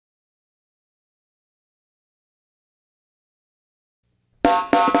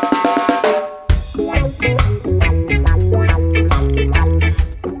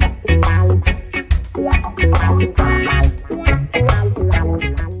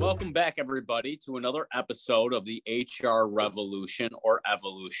Welcome back, everybody, to another episode of the HR Revolution or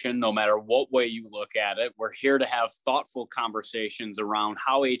Evolution. No matter what way you look at it, we're here to have thoughtful conversations around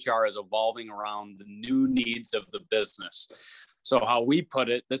how HR is evolving around the new needs of the business. So how we put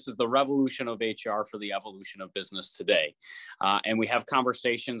it, this is the revolution of HR for the evolution of business today. And we have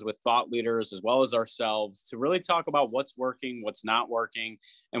conversations with thought leaders as well as ourselves to really talk about what's working, what's not working,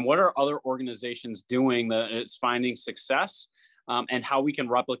 and what are other organizations doing that is finding success. And how we can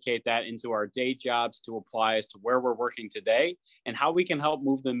replicate that into our day jobs to apply as to where we're working today and how we can help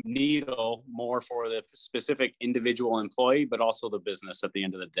move the needle more for the specific individual employee, but also the business at the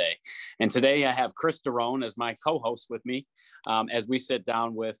end of the day. And today I have Chris Derone as my co-host with me as we sit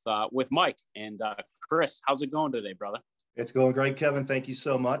down with Mike. And Chris, how's it going today, brother? It's going great, Kevin. Thank you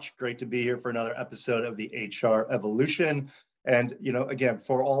so much. Great to be here for another episode of the HR Evolution. And, again,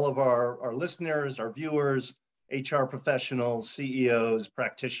 for all of our listeners, our viewers, HR professionals, CEOs,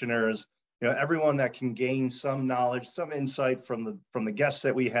 practitioners, everyone that can gain some knowledge, some insight from the guests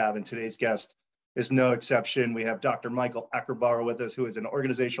that we have. And today's guest is no exception. We have Dr. Michael Ackerbauer with us, who is an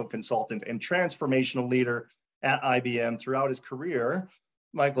organizational consultant and transformational leader at IBM. Throughout his career,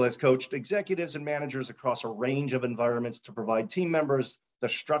 Michael has coached executives and managers across a range of environments to provide team members the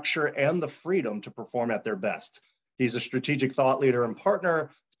structure and the freedom to perform at their best. He's a strategic thought leader and partner,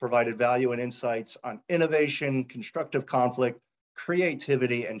 provided value and insights on innovation, constructive conflict,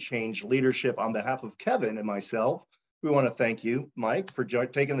 creativity, and change leadership. On behalf of Kevin and myself, we want to thank you, Mike, for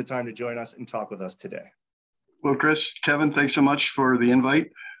taking the time to join us and talk with us today. Well, Chris, Kevin, thanks so much for the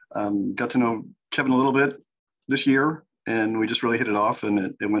invite. Got to know Kevin a little bit this year, and we just really hit it off.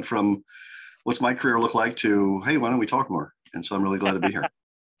 And it went from what's my career look like to, hey, why don't we talk more? And so I'm really glad to be here.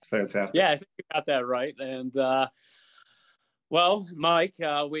 It's fantastic. Yeah, I think you got that right. And well, Mike,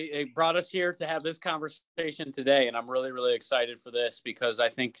 it brought us here to have this conversation today, and I'm really, really excited for this because I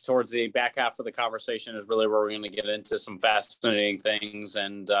think towards the back half of the conversation is really where we're going to get into some fascinating things,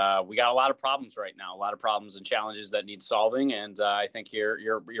 and we got a lot of problems right now, a lot of problems and challenges that need solving, and I think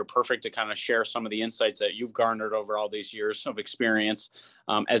you're perfect to kind of share some of the insights that you've garnered over all these years of experience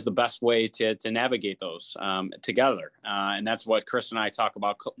as the best way to navigate those together, and that's what Chris and I talk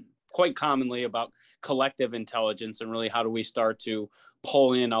about quite commonly about collective intelligence and really how do we start to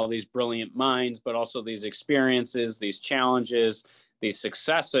pull in all these brilliant minds, but also these experiences, these challenges, these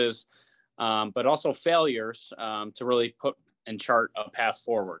successes, but also failures to really put and chart a path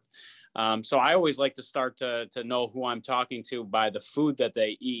forward. So I always like to start to know who I'm talking to by the food that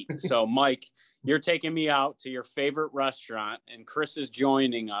they eat. So Mike, you're taking me out to your favorite restaurant and Chris is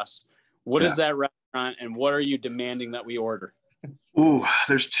joining us. What is that restaurant and what are you demanding that we order? Ooh,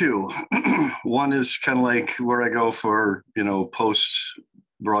 there's two. One is kind of like where I go for, post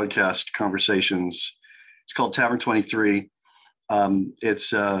broadcast conversations. It's called Tavern 23. It's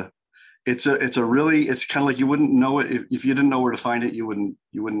kind of like you wouldn't know it if you didn't know where to find it. You wouldn't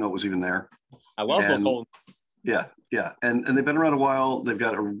know it was even there. I love those whole. Yeah. And they've been around a while. They've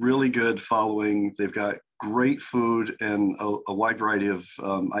got a really good following. They've got great food and a wide variety of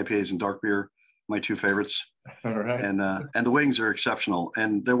IPAs and dark beer. My two favorites. All right. And the wings are exceptional.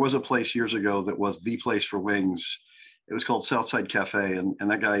 And there was a place years ago that was the place for wings. It was called Southside Cafe. And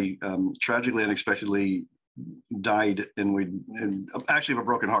that guy tragically, unexpectedly died and actually of a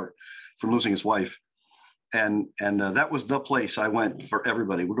broken heart from losing his wife. And that was the place I went for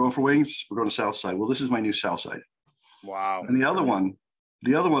everybody. We're going for wings. We're going to Southside. Well, this is my new Southside. Wow. And the other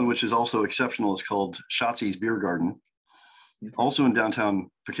one, which is also exceptional, is called Schatzi's Beer Garden, also in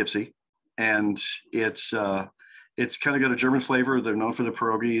downtown Poughkeepsie. And it's kind of got a German flavor. They're known for the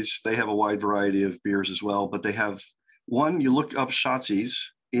pierogies. They have a wide variety of beers as well. But they have one, you look up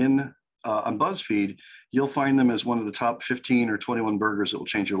Schatzi's on BuzzFeed, you'll find them as one of the top 15 or 21 burgers that will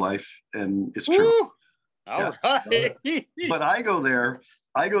change your life. And it's true. Woo! All right. But I go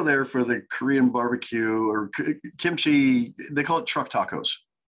there for the Korean barbecue or kimchi. They call it truck tacos.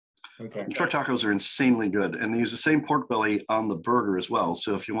 Okay. Truck tacos are insanely good, and they use the same pork belly on the burger as well.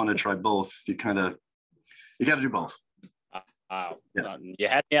 So if you want to try both, you got to do both. Wow. Yeah. You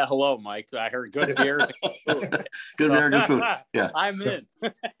had me at hello, Mike. I heard good beers. Good beer, good food. Yeah. I'm in.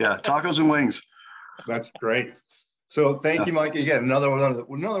 Yeah. Tacos and wings. That's great. So thank you, Mike. Again, another one of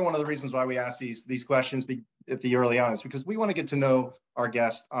the reasons why we ask these questions at the early on is because we want to get to know our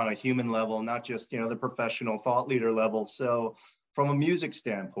guest on a human level, not just, the professional thought leader level. So from a music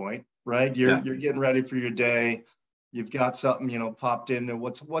standpoint, right? You're getting ready for your day. You've got something, popped in.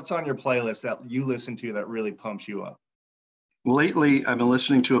 What's on your playlist that you listen to that really pumps you up? Lately, I've been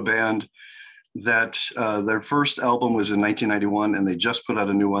listening to a band that their first album was in 1991, and they just put out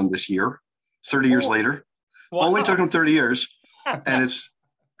a new one this year, 30 years later. Wow. Only took them 30 years. And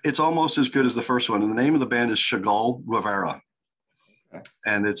It's almost as good as the first one. And the name of the band is Chagall Guevara. Okay.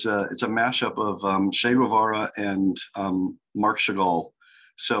 And it's a mashup of Che Guevara and Marc Chagall.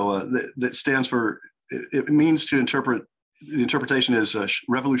 So that stands for, it means to interpret, the interpretation is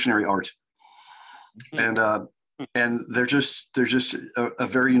revolutionary art. And they're just a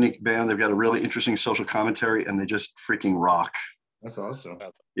very unique band. They've got a really interesting social commentary, and they just freaking rock. That's awesome.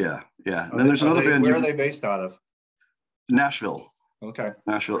 Yeah. And then there's another band. Where are they based out of? Nashville. Okay.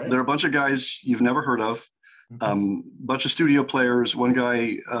 Nashville. Great. They're a bunch of guys you've never heard of. Bunch of studio players. One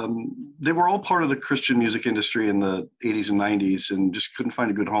guy, they were all part of the Christian music industry in the 80s and 90s and just couldn't find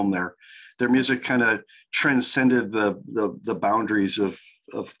a good home there. Their music kind of transcended the boundaries of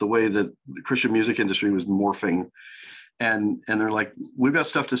the way that the Christian music industry was morphing. And they're like, we've got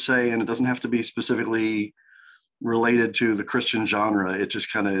stuff to say, and it doesn't have to be specifically related to the Christian genre. It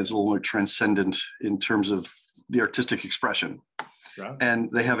just kind of is a little more transcendent in terms of the artistic expression. Right. And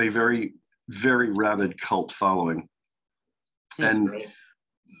they have a very, very rabid cult following. That's and great.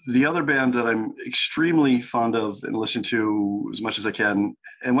 The other band that I'm extremely fond of and listen to as much as I can,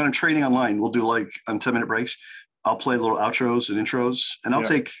 and when I'm training online, we'll do like on 10-minute breaks, I'll play little outros and intros, and I'll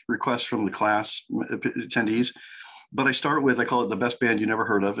take requests from the class attendees. But I start with, I call it the best band you never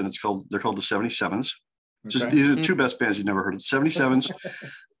heard of, and they're called the 77s. Okay. Just these are the two best bands you've never heard of. 77s.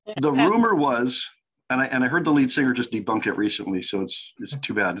 The rumor was, and I heard the lead singer just debunk it recently, so it's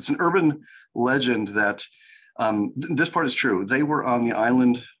too bad. It's an urban legend that this part is true. They were on the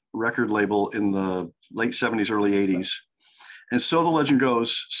Island record label in the late 70s, early 80s. And so the legend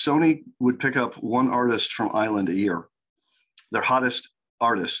goes, Sony would pick up one artist from Island a year, their hottest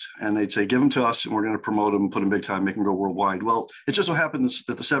artist, and they'd say, give them to us and we're going to promote them, put them big time, make them go worldwide. Well, it just so happens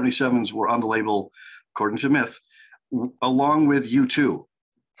that the 77s were on the label, according to myth, along with U2.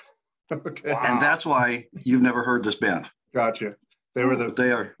 Okay. Wow. And that's why you've never heard this band. Gotcha. They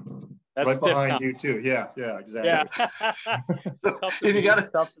are that's right behind you too. Yeah, exactly. Yeah. if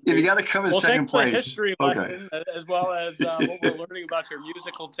you gotta come in second place. History lesson, as well as what we're learning about your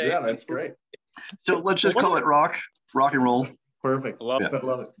musical taste. Yeah, that's great. So let's just call it rock and roll. Perfect. Love it.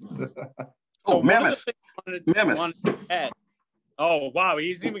 Oh, Mammoth. Mammoth. Oh wow,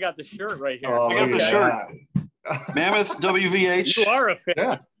 he's even got the shirt right here. I got the shirt. Mammoth, WVH. You are a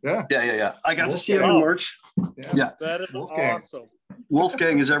fan. Yeah. I got to see him in March. Yeah. That is awesome.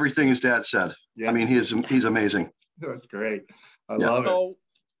 Wolfgang is everything his dad said. Yeah. I mean, he's amazing. That's great. I love it.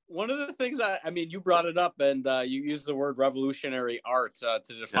 One of the things I mean, you brought it up, and you used the word revolutionary art to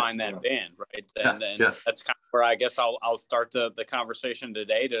define that band, right? And that's kind of where I guess I'll start the conversation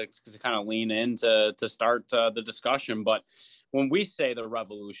today to kind of lean in to start the discussion. But when we say the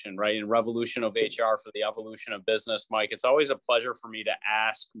revolution, right, and revolution of HR for the evolution of business, Mike, it's always a pleasure for me to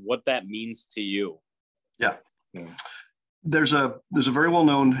ask what that means to you. Yeah. There's a very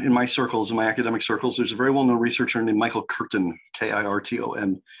well-known in my circles, in my academic circles, there's a very well-known researcher named Michael Kirton,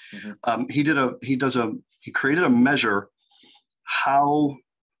 Kirton. He created a measure. How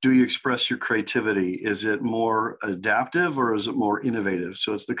do you express your creativity? Is it more adaptive or is it more innovative?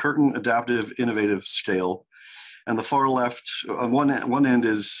 So it's the Kirton Adaptive Innovative Scale. And the far left, on one end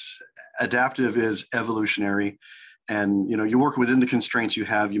is adaptive is evolutionary. And, you work within the constraints you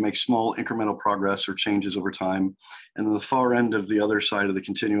have, you make small incremental progress or changes over time. And then the far end of the other side of the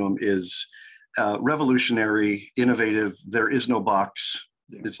continuum is revolutionary, innovative. There is no box.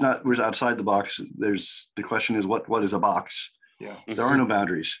 Yeah. It's not, we're outside the box. The question is, what is a box? Yeah. There are no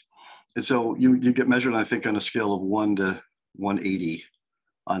boundaries. And so you get measured, I think, on a scale of 1 to 180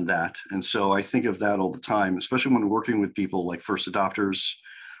 on that. And so I think of that all the time, especially when working with people like first adopters,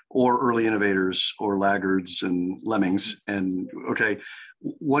 or early innovators or laggards and lemmings. And okay,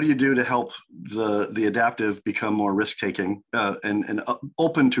 what do you do to help the adaptive become more risk-taking and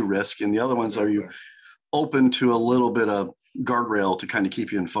open to risk? And the other ones, are you open to a little bit of guardrail to kind of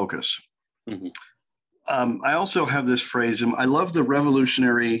keep you in focus? Mm-hmm. I also have this phrase, and I love the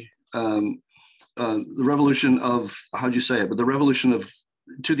revolutionary, the revolution of, how'd you say it? But the revolution of,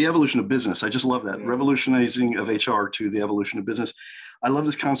 to the evolution of business. I just love that. Yeah. Revolutionizing of HR to the evolution of business. I love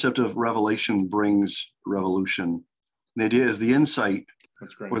this concept of revelation brings revolution. The idea is the insight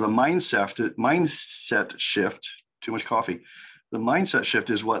or the mindset shift, too much coffee. The mindset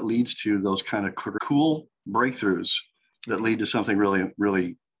shift is what leads to those kind of cool breakthroughs that lead to something really,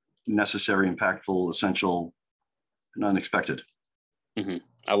 really necessary, impactful, essential, and unexpected. Mm-hmm.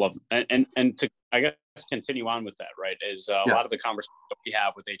 I love it. And to, I guess, continue on with that, right, is a lot of the conversations that we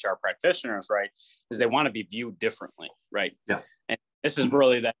have with HR practitioners, right, is they want to be viewed differently, right? Yeah. And this is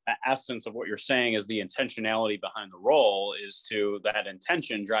really the essence of what you're saying is the intentionality behind the role is to that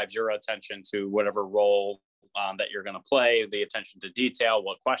intention drives your attention to whatever role that you're going to play, the attention to detail,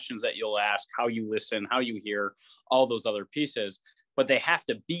 what questions that you'll ask, how you listen, how you hear, all those other pieces. But they have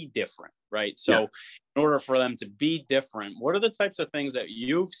to be different, right? So in order for them to be different, what are the types of things that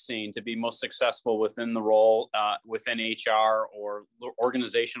you've seen to be most successful within the role, within HR or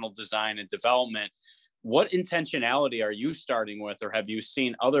organizational design and development? What intentionality are you starting with, or have you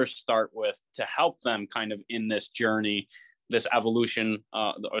seen others start with to help them kind of in this journey, this evolution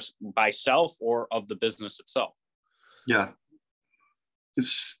by self or of the business itself? Yeah.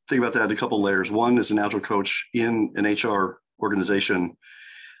 Let's think about that in a couple layers. One, is an agile coach in an HR organization,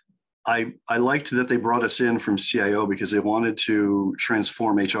 I liked that they brought us in from CIO because they wanted to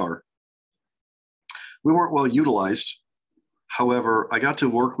transform HR. We weren't well utilized. However, I got to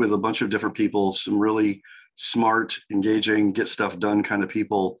work with a bunch of different people, some really smart, engaging, get stuff done kind of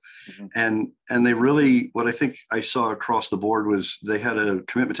people. Mm-hmm. And they really, what I think I saw across the board was they had a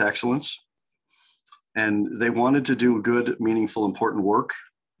commitment to excellence, and they wanted to do good, meaningful, important work.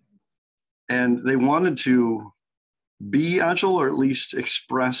 And they wanted to be agile, or at least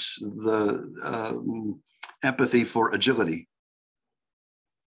express the empathy for agility.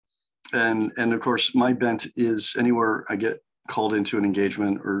 And of course, my bent is anywhere I get called into an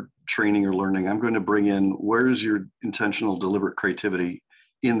engagement or training or learning, I'm going to bring in, where's your intentional, deliberate creativity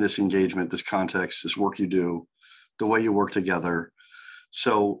in this engagement, this context, this work you do, the way you work together.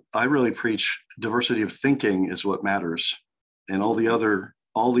 So I really preach diversity of thinking is what matters. And all the other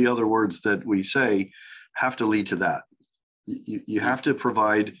words that we say have to lead to that. You have to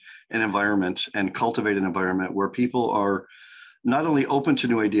provide an environment and cultivate an environment where people are not only open to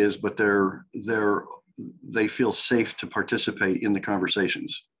new ideas, but they feel safe to participate in the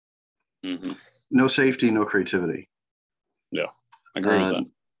conversations. Mm-hmm. No safety, no creativity. Yeah, I agree with that.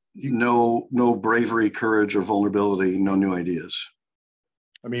 No bravery, courage, or vulnerability. No new ideas.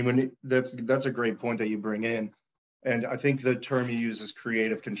 I mean, that's a great point that you bring in, and I think the term you use is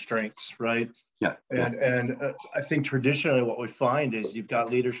creative constraints, right? Yeah. And I think traditionally what we find is you've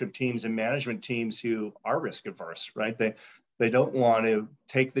got leadership teams and management teams who are risk averse, right? They don't want to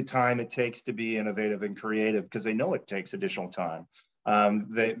take the time it takes to be innovative and creative because they know it takes additional time.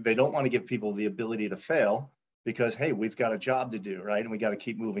 They don't want to give people the ability to fail because, hey, we've got a job to do, right? And we got to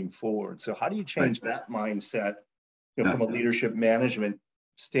keep moving forward. So how do you change that mindset, from a leadership management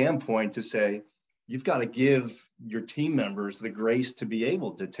standpoint to say, you've got to give your team members the grace to be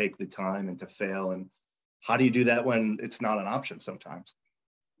able to take the time and to fail? And how do you do that when it's not an option sometimes?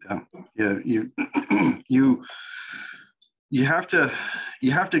 Yeah. You got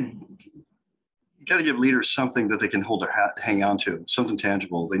to give leaders something that they can hold their hat, hang on to, something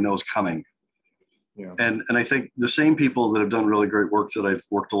tangible they know is coming. Yeah. And I think the same people that have done really great work that I've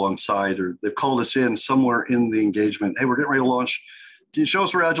worked alongside, or they've called us in somewhere in the engagement. Hey, we're getting ready to launch. Can you show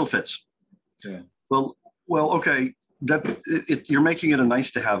us where Agile fits? Yeah. Well, okay. You're making it a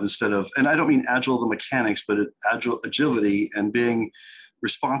nice to have instead of, and I don't mean agile the mechanics, but agility and being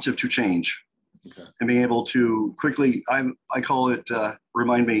responsive to change. Okay. And being able to quickly, I call it,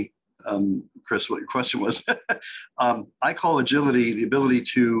 remind me, Chris, what your question was. I call agility the ability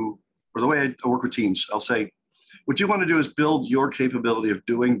to, or the way I work with teams, I'll say, what you want to do is build your capability of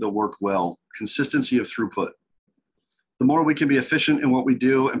doing the work well, consistency of throughput. The more we can be efficient in what we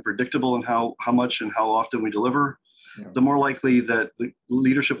do and predictable in how much and how often we deliver, the more likely that the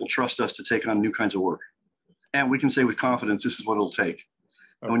leadership will trust us to take on new kinds of work. And we can say with confidence, this is what it'll take.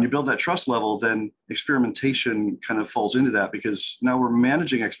 Okay. And when you build that trust level, then experimentation kind of falls into that, because now we're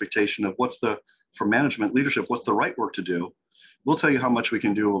managing expectation of for management leadership, what's the right work to do. We'll tell you how much we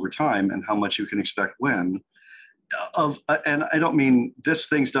can do over time and how much you can expect when. And I don't mean this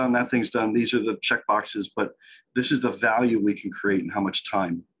thing's done, that thing's done. These are the check boxes, but this is the value we can create and how much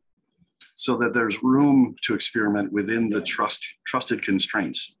time, so that there's room to experiment within the trusted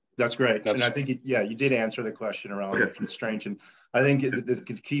constraints. That's great. And I think, you did answer the question around the constraints. And I think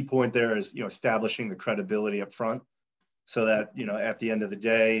the key point there is, establishing the credibility up front, so that, at the end of the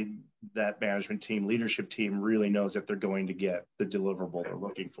day, that management team, leadership team really knows that they're going to get the deliverable they're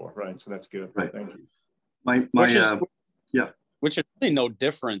looking for. Right. So that's good. Right. Thank you. Which is really no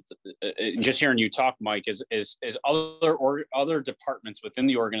different. Just hearing you talk, Mike, is other departments within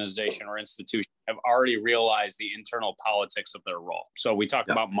the organization or institution have already realized the internal politics of their role. So we talk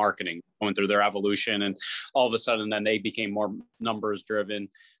about marketing going through their evolution, and all of a sudden then they became more numbers driven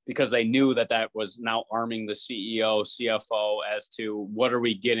because they knew that was now arming the CEO, CFO as to what are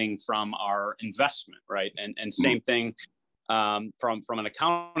we getting from our investment, right? And same thing. From an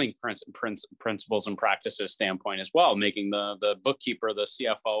accounting principles and practices standpoint as well, making the bookkeeper, the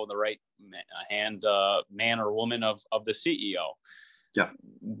CFO, the right hand man or woman of the CEO. Yeah.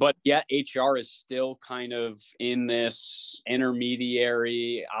 But yet HR is still kind of in this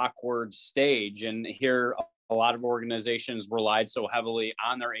intermediary, awkward stage. And here, a lot of organizations relied so heavily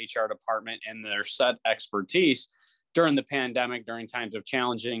on their HR department and their set expertise during the pandemic, during times of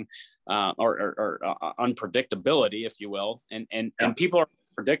challenging or unpredictability, if you will. And people are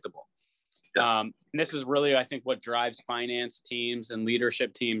predictable. Yeah. And this is really, I think, what drives finance teams and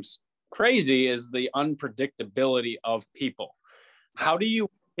leadership teams crazy is the unpredictability of people. How do you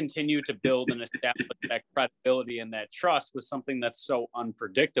continue to build and establish that credibility and that trust with something that's so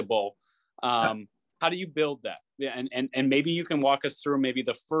unpredictable? How do you build that? And maybe you can walk us through maybe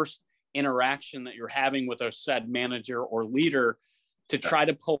the first interaction that you're having with a said manager or leader to try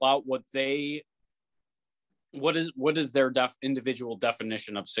to pull out what is their individual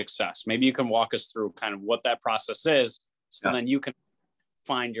definition of success. Maybe you can walk us through kind of what that process is, so then you can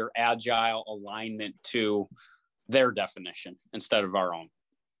find your agile alignment to their definition instead of our own.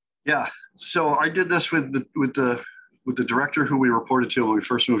 Yeah. So I did this with the director who we reported to when we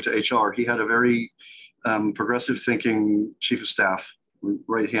first moved to HR. He had a very progressive thinking chief of staff,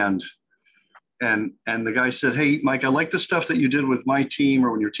 right hand. And the guy said, "Hey, Mike, I like the stuff that you did with my team,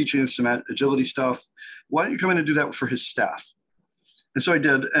 or when you're teaching us some agility stuff. Why don't you come in and do that for his staff?" And so I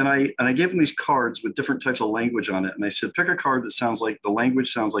did, and I gave him these cards with different types of language on it. And I said, pick a card that sounds like, the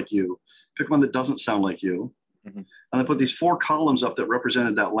language sounds like you. Pick one that doesn't sound like you. Mm-hmm. And I put these 4 columns up that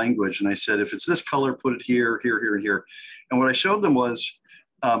represented that language. And I said, if it's this color, put it here, here, here, and here. And what I showed them was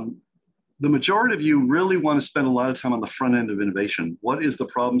the majority of you really want to spend a lot of time on the front end of innovation. What is the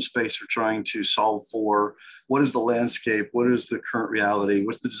problem space you're trying to solve for? What is the landscape? What is the current reality?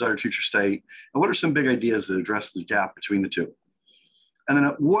 What's the desired future state? And what are some big ideas that address the gap between the two? And then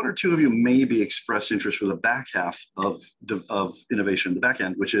 1 or 2 of you maybe express interest for the back half of innovation, the back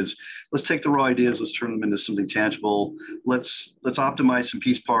end, which is, let's take the raw ideas, let's turn them into something tangible. Let's optimize some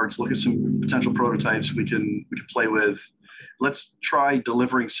piece parts, look at some potential prototypes we can play with. Let's try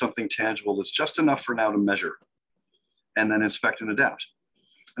delivering something tangible that's just enough for now to measure, and then inspect and adapt.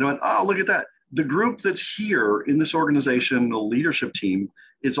 And I went, oh, look at that. The group that's here in this organization, the leadership team,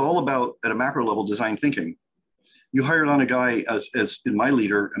 is all about, at a macro level, design thinking. You hired on a guy as in my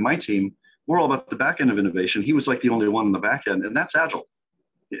leader and my team, we're all about the back end of innovation. He was like the only one in the back end, and that's agile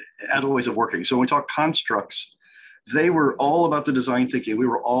ways of working. So when we talk constructs, they were all about the design thinking. We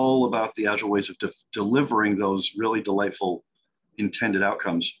were all about the agile ways of delivering those really delightful intended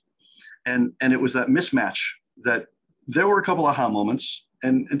outcomes. And it was that mismatch that there were a couple aha moments.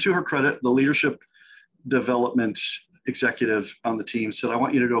 And to her credit, the leadership development executive on the team said, I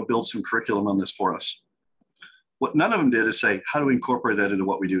want you to go build some curriculum on this for us. What none of them did is say, how do we incorporate that into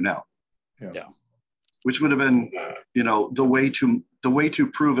what we do now? Yeah. Which would have been, the way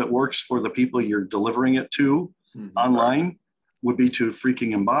to prove it works for the people you're delivering it to online would be to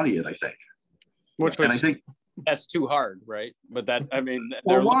freaking embody it, I think. And I think that's too hard, right? But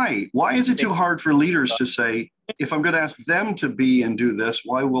well, why? Why is it too hard for leaders to say, if I'm going to ask them to be and do this,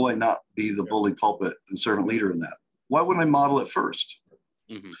 why will I not be the bully pulpit and servant leader in that? Why wouldn't I model it first?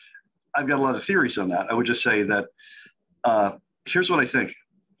 Mm-hmm. I've got a lot of theories on that. I would just say that here's what I think.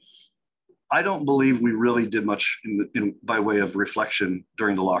 I don't believe we really did much by way of reflection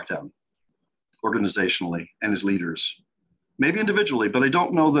during the lockdown, organizationally and as leaders. Maybe individually, but I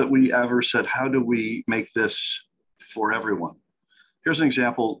don't know that we ever said, how do we make this for everyone? Here's an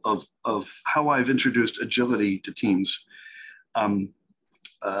example of how I've introduced agility to teams. I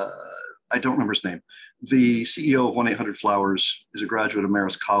don't remember his name. The CEO of 1-800-Flowers is a graduate of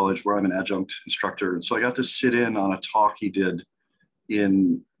Marist College, where I'm an adjunct instructor. And so I got to sit in on a talk he did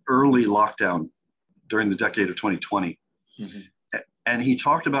in early lockdown during the decade of 2020. Mm-hmm. And he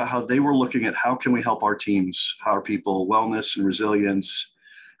talked about how they were looking at how can we help our teams, how our people, wellness and resilience,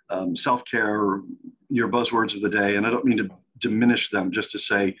 self-care, your buzzwords of the day. And I don't mean to diminish them, just to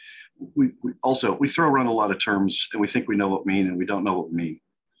say, we throw around a lot of terms and we think we know what we mean and we don't know what we mean.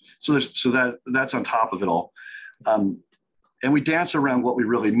 So that's on top of it all. And we dance around what we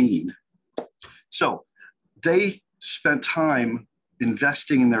really mean. So they spent time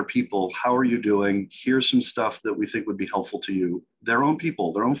investing in their people. How are you doing? Here's some stuff that we think would be helpful to you. Their own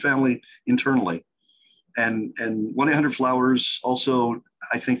people, their own family internally. And 1-800-Flowers also,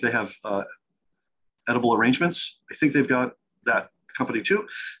 I think they have edible arrangements. I think they've got that company too.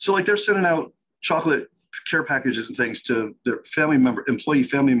 So they're sending out chocolate care packages and things to their employee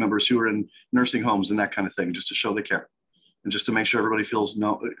family members who are in nursing homes and that kind of thing, just to show they care and just to make sure everybody feels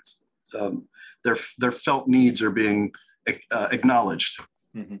their felt needs are being acknowledged.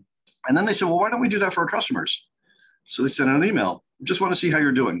 Mm-hmm. And then they said, well, why don't we do that for our customers? So they sent out an email. Just want to see how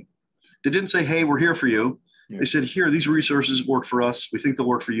you're doing. They didn't say, hey, we're here for you. Yeah. They said, here, these resources work for us. We think they'll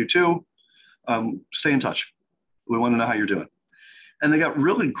work for you too. Stay in touch. We want to know how you're doing. And they got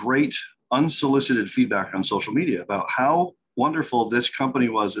really great unsolicited feedback on social media about how wonderful this company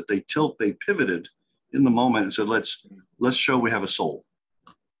was, that they pivoted in the moment and said, let's show we have a soul.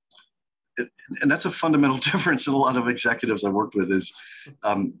 And that's a fundamental difference in a lot of executives I worked with is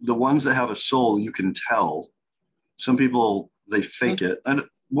the ones that have a soul, you can tell. Some people, they fake it. And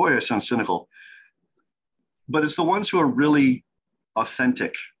boy, I sound cynical. But it's the ones who are really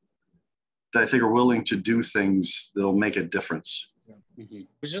authentic that I think are willing to do things that'll make a difference. Mm-hmm. I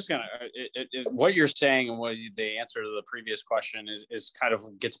was just gonna what you're saying and what the answer to the previous question is kind of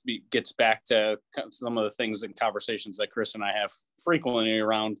gets back to some of the things and conversations that Chris and I have frequently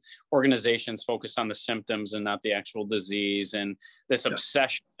around organizations focused on the symptoms and not the actual disease, and this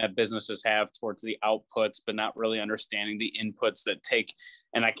obsession that businesses have towards the outputs, but not really understanding the inputs that take.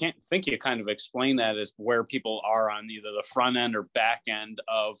 And I can't think you kind of explain that as where people are on either the front end or back end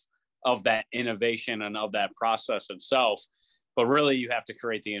of that innovation and of that process itself. But really, you have to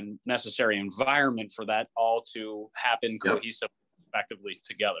create the necessary environment for that all to happen cohesively, effectively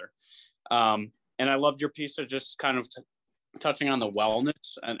together. And I loved your piece of just kind of touching on the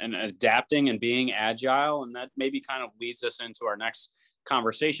wellness and adapting and being agile. And that maybe kind of leads us into our next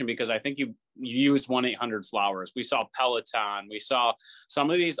conversation, because I think you used 1-800-Flowers. We saw Peloton. We saw some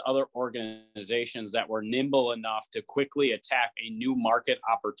of these other organizations that were nimble enough to quickly attack a new market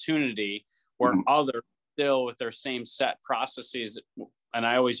opportunity where others still with their same set processes, and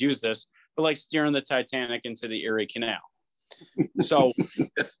I always use this, but like steering the Titanic into the Erie Canal. So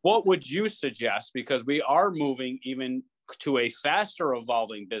what would you suggest, because we are moving even to a faster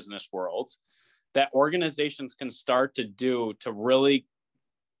evolving business world, that organizations can start to do to really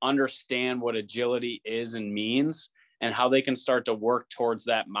understand what agility is and means, and how they can start to work towards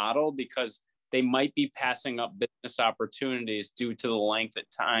that model, because they might be passing up business opportunities due to the length of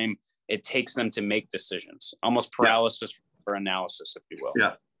time it takes them to make decisions, almost paralysis or analysis, if you will.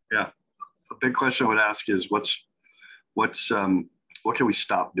 Yeah. A big question I would ask is what can we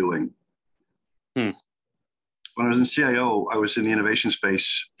stop doing? When I was in CIO, I was in the innovation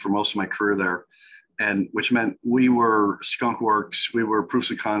space for most of my career there, and which meant we were skunkworks, we were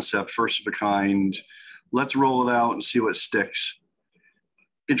proofs of concept, first of a kind. Let's roll it out and see what sticks.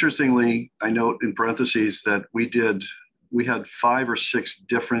 Interestingly, I note in parentheses that we had 5 or 6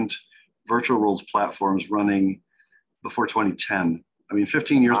 different virtual worlds platforms running before 2010. I mean,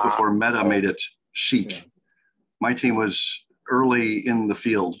 15 years before Meta made it chic. Yeah. My team was early in the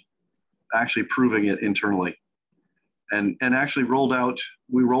field, actually proving it internally, and actually rolled out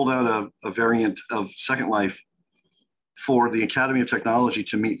a variant of Second Life for the Academy of Technology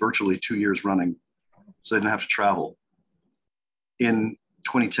to meet virtually 2 years running, so they didn't have to travel in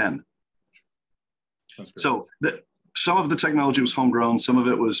 2010. So some of the technology was homegrown, some of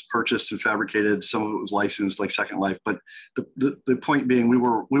it was purchased and fabricated, some of it was licensed like Second Life. But the point being, we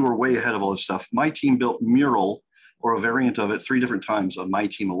were way ahead of all this stuff. My team built Mural, or a variant of it, 3 different times on my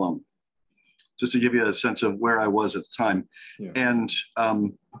team alone, just to give you a sense of where I was at the time. Yeah. And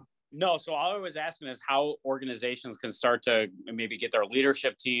no, so all I was asking is how organizations can start to maybe get their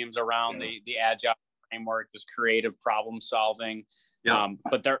leadership teams around the agile framework, this creative problem solving.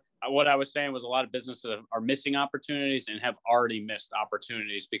 But what I was saying was a lot of businesses are missing opportunities and have already missed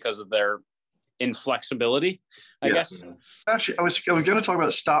opportunities because of their inflexibility, I guess. Actually, I was going to talk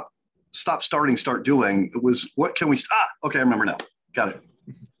about stop starting, start doing. It was, what can we okay, I remember now. Got it.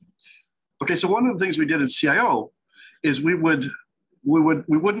 Okay, so one of the things we did at CIO is we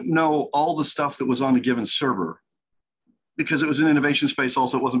wouldn't know all the stuff that was on a given server, because it was an innovation space.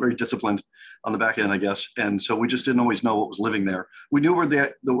 Also, it wasn't very disciplined on the back end, I guess. And so we just didn't always know what was living there. We knew where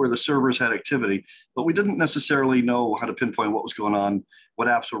the servers had activity, but we didn't necessarily know how to pinpoint what was going on, what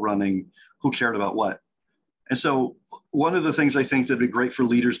apps were running, who cared about what. And so one of the things I think that'd be great for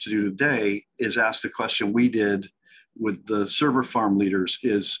leaders to do today is ask the question we did with the server farm leaders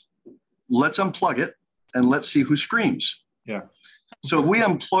is, let's unplug it and let's see who screams. Yeah. So if we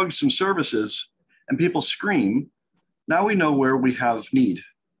unplug some services and people scream, now we know where we have need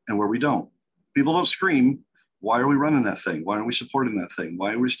and where we don't. People don't scream. Why are we running that thing? Why aren't we supporting that thing?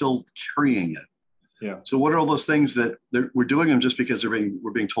 Why are we still carrying it? Yeah. So what are all those things that we're doing them just because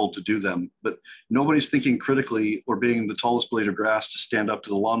we're being told to do them, but nobody's thinking critically or being the tallest blade of grass to stand up to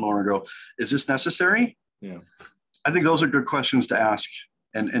the lawnmower and go, is this necessary? Yeah. I think those are good questions to ask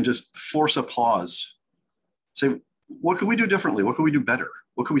and just force a pause. Say, what can we do differently? What can we do better?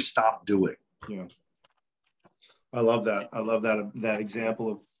 What can we stop doing? Yeah. I love that. I love that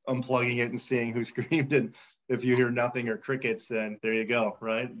example of unplugging it and seeing who screamed. And if you hear nothing or crickets, then there you go,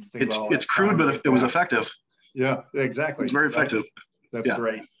 right? It's crude, but it was effective. Yeah, exactly. It's very effective. That's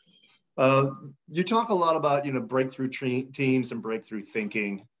great. You talk a lot about, breakthrough teams and breakthrough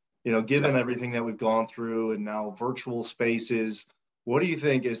thinking, given everything that we've gone through and now virtual spaces, what do you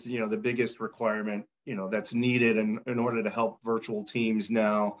think is, the biggest requirement, that's needed in order to help virtual teams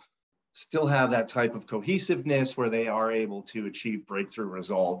now still have that type of cohesiveness where they are able to achieve breakthrough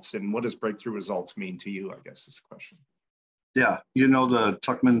results? And what does breakthrough results mean to you, I guess is the question. Yeah. The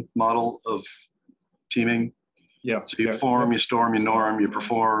Tuckman model of teaming. Yeah. So you form, you storm, you norm, you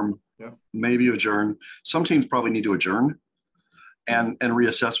perform, maybe you adjourn. Some teams probably need to adjourn and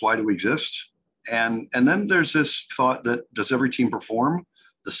reassess why do we exist. And then there's this thought that does every team perform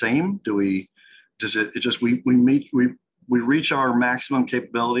the same? We reach our maximum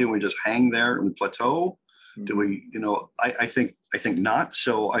capability and we just hang there and we plateau? Mm-hmm. Do we, I think not.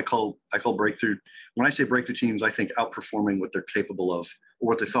 So I call breakthrough, when I say breakthrough teams, I think outperforming what they're capable of, or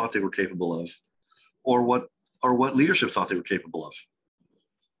what they thought they were capable of, or what leadership thought they were capable of.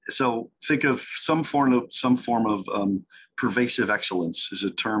 So think of some form of pervasive excellence is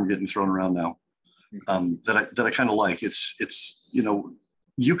a term getting thrown around now, that I kind of like. It's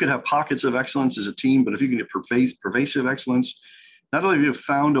you could have pockets of excellence as a team, but if you can get pervasive excellence, not only have you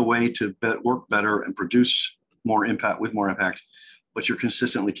found a way to work better and produce more impact with more impact, but you're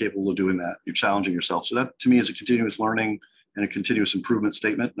consistently capable of doing that. You're challenging yourself. So that to me is a continuous learning and a continuous improvement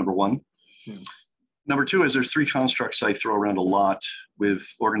statement, number one. Number two is there's three constructs I throw around a lot with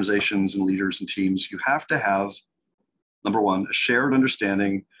organizations and leaders and teams. You have to have, number one, a shared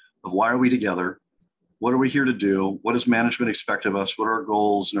understanding of why are we together? What are we here to do? What does management expect of us? What are our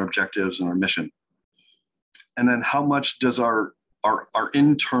goals and our objectives and our mission? And then how much does our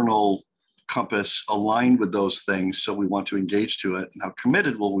internal compass align with those things so we want to engage to it, and how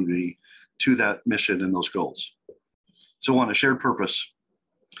committed will we be to that mission and those goals? So one, a shared purpose.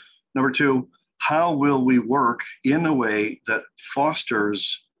 Number two, how will we work in a way that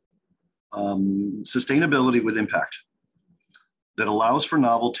fosters sustainability with impact, that allows for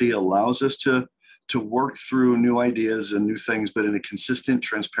novelty, allows us to work through new ideas and new things, but in a consistent,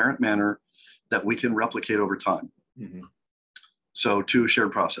 transparent manner that we can replicate over time. Mm-hmm. So two,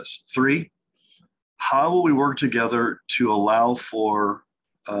 shared process. Three, how will we work together to allow for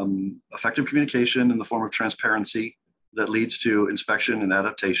effective communication in the form of transparency that leads to inspection and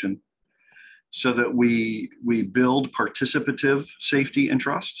adaptation, so that we build participative safety and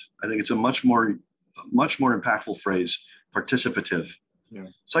trust? I think it's a much more impactful phrase, participative. Yeah.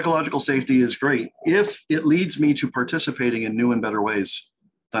 Psychological safety is great if it leads me to participating in new and better ways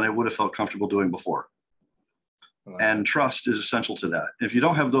than I would have felt comfortable doing before. And trust is essential to that. If you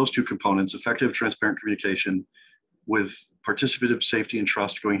don't have those two components, effective, transparent communication with participative safety and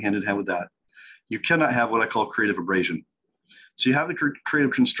trust going hand in hand with that, you cannot have what I call creative abrasion. So you have the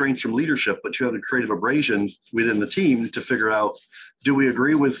creative constraints from leadership, but you have the creative abrasion within the team to figure out, do we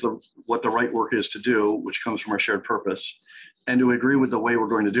agree with what the right work is to do, which comes from our shared purpose? And do we agree with the way we're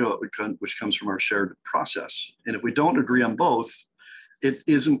going to do it, which comes from our shared process? And if we don't agree on both, it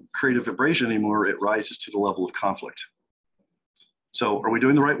isn't creative abrasion anymore. It rises to the level of conflict. So are we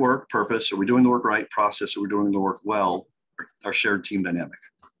doing the right work, purpose? Are we doing the work right, process? Are we doing the work well, our shared team dynamic?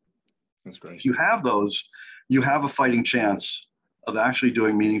 That's great. If you have those, you have a fighting chance of actually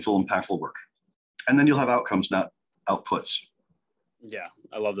doing meaningful, impactful work. And then you'll have outcomes, not outputs. Yeah,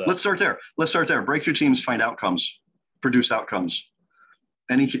 I love that. Let's start there. Breakthrough teams find outcomes, produce outcomes.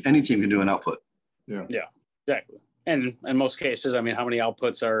 Any team can do an output. Yeah, exactly. And in most cases, I mean, how many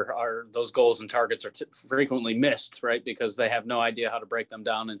outputs are those goals and targets are frequently missed, right? Because they have no idea how to break them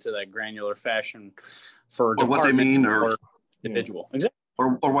down into that granular fashion for or what they mean or individual. Exactly.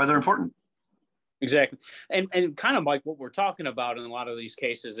 Or why they're important. Exactly. And kind of like what we're talking about in a lot of these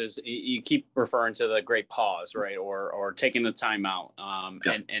cases is you keep referring to the great pause, right? Or taking the time out.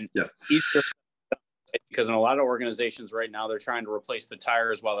 Because in a lot of organizations right now, they're trying to replace the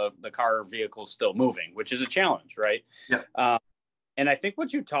tires while the car or vehicle is still moving, which is a challenge, right? Yeah. And I think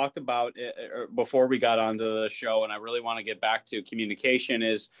what you talked about before we got onto the show, and I really want to get back to communication,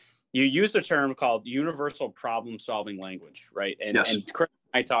 is you used a term called universal problem solving language, right? And, yes. and Chris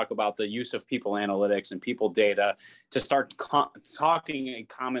and I talk about the use of people analytics and people data to start talking a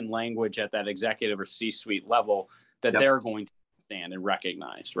common language at that executive or C-suite level that they're going to understand and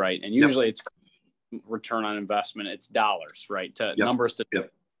recognize, right? And usually it's return on investment, it's dollars, right? To numbers to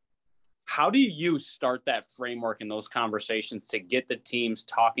How do you start that framework in those conversations to get the teams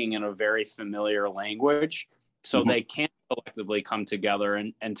talking in a very familiar language so they can collectively come together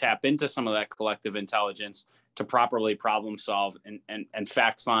and tap into some of that collective intelligence to properly problem solve and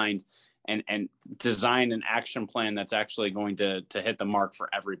fact find and design an action plan that's actually going to hit the mark for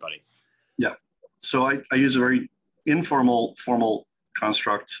everybody? Yeah. So I use a very informal, formal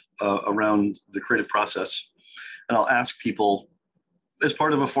construct around the creative process. And I'll ask people as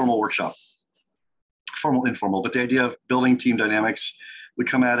part of a formal workshop, formal, informal, but the idea of building team dynamics, we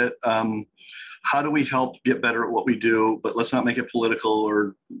come at it. How do we help get better at what we do, but let's not make it political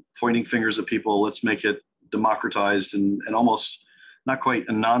or pointing fingers at people. Let's make it democratized and almost not quite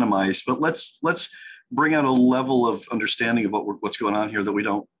anonymized, but let's bring out a level of understanding of what's going on here that we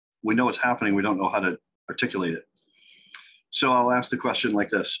know what's happening. We don't know how to articulate it. So I'll ask the question like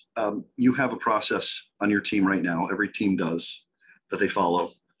this. You have a process on your team right now. Every team does that they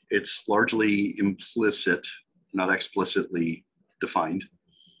follow. It's largely implicit, not explicitly defined.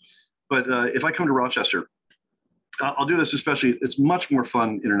 But if I come to Rochester, I'll do this especially, it's much more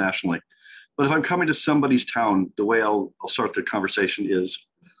fun internationally. But if I'm coming to somebody's town, the way I'll start the conversation is,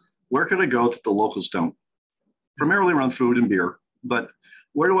 where can I go that the locals don't? Primarily around food and beer, but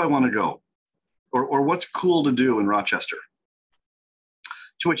where do I want to go? Or what's cool to do in Rochester?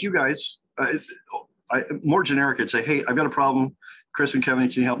 To which you guys, more generic, I'd say, hey, I've got a problem. Chris and Kevin,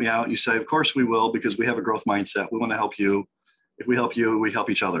 can you help me out? You say, of course we will, because we have a growth mindset. We want to help you. If we help you, we help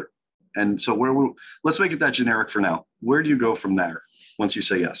each other. And so let's make it that generic for now. Where do you go from there once you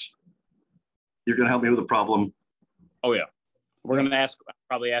say yes? You're going to help me with a problem. Oh, yeah. We're going to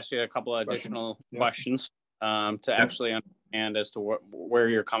probably ask you a couple of additional questions to actually understand as to where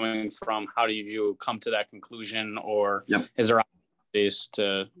you're coming from. How do you come to that conclusion, or is there opportunities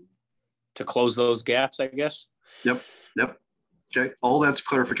to close those gaps, I guess? Yep. Okay. All that's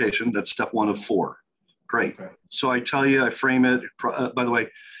clarification. That's step 1 of 4. Great. Okay. So I tell you, I frame it. By the way,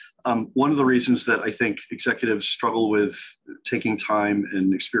 one of the reasons that I think executives struggle with taking time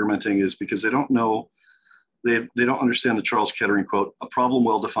and experimenting is because they don't know, they don't understand the Charles Kettering quote, a problem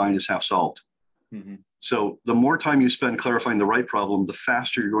well defined is half solved. Mm-hmm. So the more time you spend clarifying the right problem, the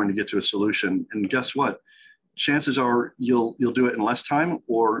faster you're going to get to a solution. And guess what? Chances are you'll do it in less time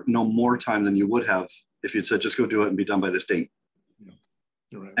or no more time than you would have if you'd said, just go do it and be done by this date. Yeah.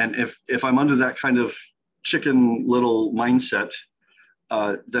 You're right. And if I'm under that kind of chicken little mindset,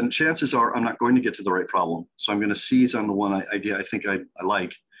 then chances are I'm not going to get to the right problem. So I'm going to seize on the one idea I think I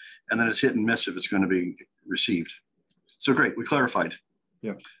like, and then it's hit and miss if it's going to be received. So great, we clarified.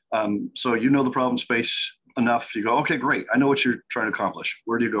 Yeah. So you know the problem space enough. You go, okay, great. I know what you're trying to accomplish.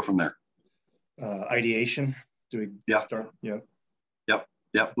 Where do you go from there? Ideation. Do we start? Yeah.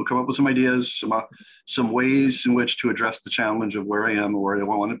 Yep. We'll come up with some ideas, some ways in which to address the challenge of where I am or where I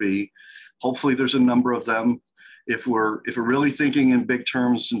want to be. Hopefully there's a number of them. If we're really thinking in big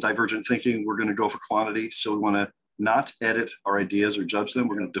terms and divergent thinking, we're going to go for quantity. So we want to not edit our ideas or judge them.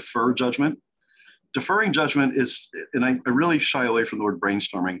 We're going to defer judgment. Deferring judgment is, and I really shy away from the word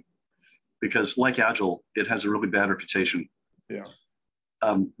brainstorming because like Agile, it has a really bad reputation. Yeah.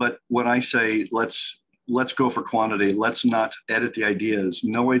 But when I say, let's go for quantity, let's not edit the ideas.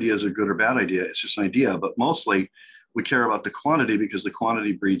 No idea is a good or bad idea. It's just an idea, but mostly we care about the quantity because the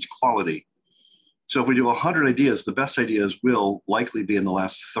quantity breeds quality. So if we do 100 ideas, the best ideas will likely be in the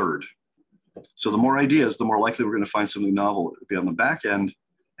last third. So the more ideas, the more likely we're going to find something novel. It'll be on the back end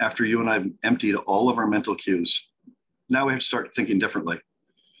after you and I've emptied all of our mental cues. Now we have to start thinking differently.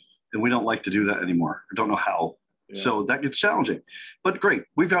 And we don't like to do that anymore. I don't know how. Yeah. So that gets challenging. But great.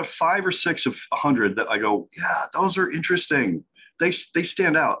 We've got 5 or 6 of 100 that I go, yeah, those are interesting. They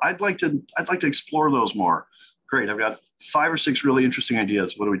stand out. I'd like to explore those more. Great. I've got 5 or 6 really interesting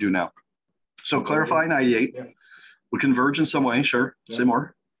ideas. What do we do now? So clarify and ideate. Yeah. We converge in some way. Sure. Yeah. Say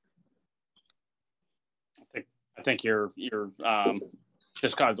more. I think you're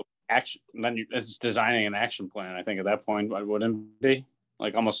just kind of action. Then it's designing an action plan. I think at that point, it wouldn't be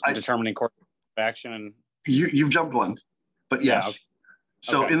like almost determining course of action. And you've jumped one, but yes.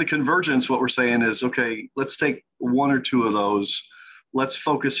 Yeah, okay. So in the convergence, what we're saying is, okay, let's take 1 or 2 of those. Let's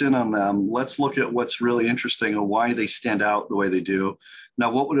focus in on them. Let's look at what's really interesting and why they stand out the way they do.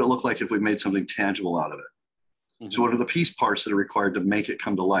 Now, what would it look like if we made something tangible out of it? Mm-hmm. So what are the piece parts that are required to make it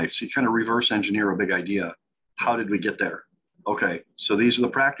come to life? So you kind of reverse engineer a big idea. How did we get there? Okay, so these are the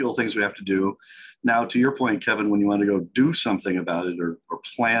practical things we have to do. Now, to your point, Kevin, when you want to go do something about it or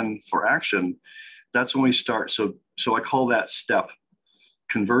plan for action, that's when we start. So I call that step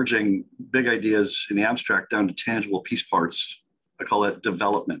converging big ideas in the abstract down to tangible piece parts. I call that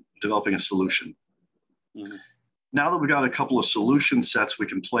developing a solution. Mm-hmm. Now that we've got a couple of solution sets we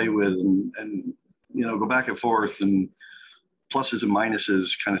can play with and go back and forth and pluses and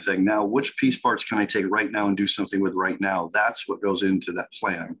minuses kind of thing. Now, which piece parts can I take right now and do something with right now? That's what goes into that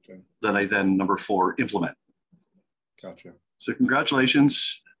plan that I then, number 4, implement. Gotcha. So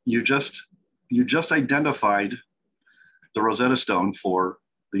congratulations. You just identified the Rosetta Stone for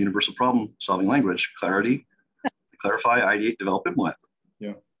the universal problem solving language, clarity, clarify, ideate, develop, implement.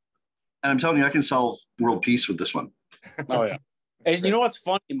 Yeah. And I'm telling you, I can solve world peace with this one. Oh, yeah. And you know what's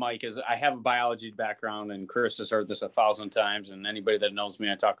funny, Mike, is I have a biology background, and Chris has heard this 1,000 times, and anybody that knows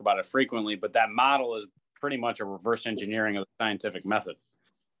me, I talk about it frequently, but that model is pretty much a reverse engineering of the scientific method,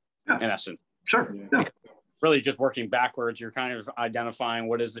 in essence. Sure. Yeah. Really just working backwards. You're kind of identifying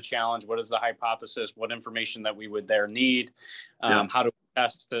what is the challenge, what is the hypothesis, what information that we would there need, how do we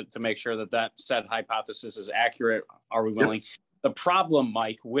test to make sure that that said hypothesis is accurate? Are we willing? The problem,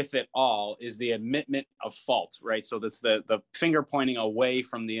 Mike, with it all is the admittment of fault, right? So that's the finger pointing away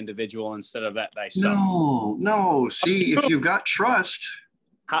from the individual instead of that thyself. No. See, if you've got trust,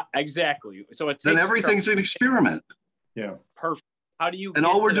 exactly. So it takes then everything's an experiment. Yeah. Perfect. How do you? And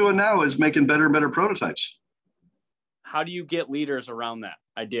all we're doing now is making better and better prototypes. How do you get leaders around that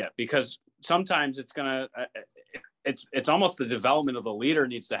idea? Because sometimes it's gonna, it's almost the development of the leader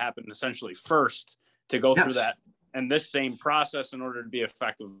needs to happen essentially first to go through that. And this same process in order to be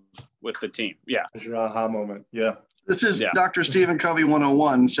effective with the team. Yeah. It's your aha moment. Yeah. This is Dr. Stephen Covey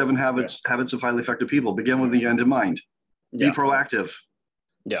 101, 7 habits of highly effective people. Begin with the end in mind. Be proactive.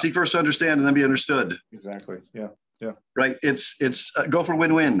 Seek first to understand and then be understood. Exactly. Yeah. Yeah. Right. It's go for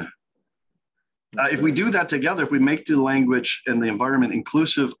win-win. If we do that together, if we make the language and the environment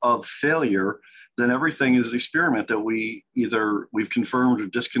inclusive of failure, then everything is an experiment that we've confirmed or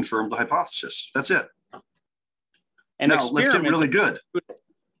disconfirmed the hypothesis. That's it. And now let's get really good.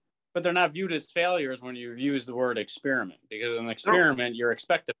 But they're not viewed as failures when you use the word experiment, because in an experiment, you're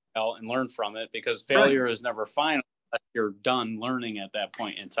expected to fail and learn from it, because failure is never final unless you're done learning at that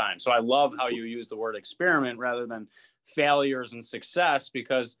point in time. So I love how you use the word experiment rather than failures and success,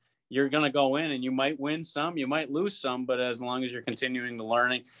 because you're going to go in and you might win some, you might lose some, but as long as you're continuing to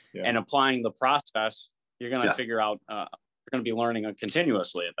learning and applying the process, you're going to figure out, you're going to be learning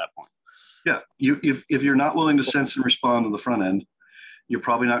continuously at that point. Yeah, if you're not willing to sense and respond on the front end, you're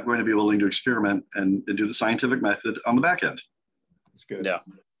probably not going to be willing to experiment and do the scientific method on the back end. That's good. Yeah.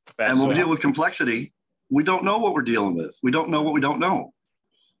 And when we deal with complexity, we don't know what we're dealing with. We don't know what we don't know.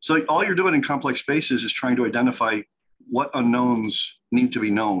 So all you're doing in complex spaces is trying to identify what unknowns need to be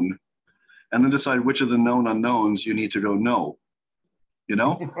known, and then decide which of the known unknowns you need to go know. You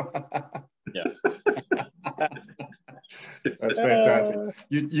know? Yeah. That's fantastic.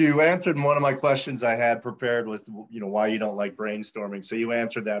 You answered one of my questions I had prepared was, why you don't like brainstorming. So you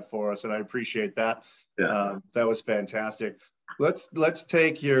answered that for us, and I appreciate that. Yeah. That was fantastic. Let's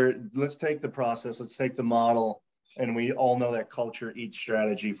take the process. Let's take the model, and we all know that culture eats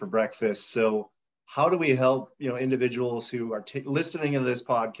strategy for breakfast. So how do we help individuals who are listening to this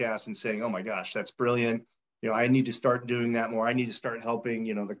podcast and saying, "Oh my gosh, that's brilliant. I need to start doing that more. I need to start helping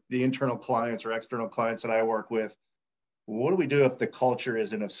the internal clients or external clients that I work with." What do we do if the culture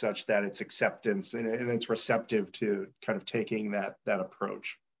isn't of such that it's acceptance and it's receptive to kind of taking that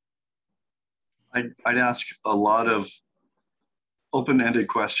approach? I'd ask a lot of open-ended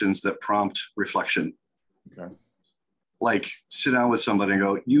questions that prompt reflection. Okay. Like sit down with somebody and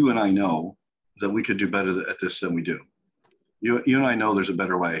go, you and I know that we could do better at this than we do. You and I know there's a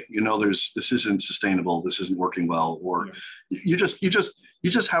better way. This isn't sustainable. This isn't working well. Or you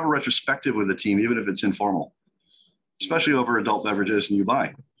just have a retrospective with the team, even if it's informal, especially over adult beverages and you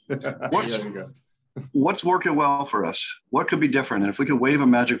buy. What's working well for us? What could be different? And if we could wave a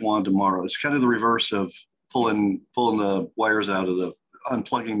magic wand tomorrow, it's kind of the reverse of pulling the wires out of the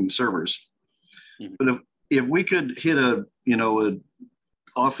unplugging servers. Mm-hmm. But if we could hit a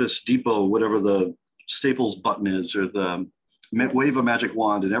Office Depot, whatever the Staples button is, or the wave a magic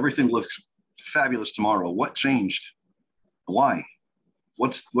wand and everything looks fabulous tomorrow, what changed? Why?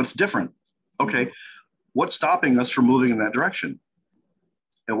 What's different? Okay. What's stopping us from moving in that direction?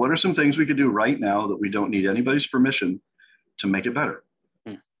 And what are some things we could do right now that we don't need anybody's permission to make it better?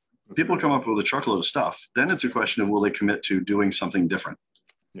 People come up with a truckload of stuff. Then it's a question of, will they commit to doing something different?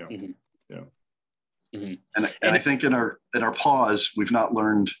 Yeah. Mm-hmm. Yeah. Mm-hmm. And I think in our pause, we've not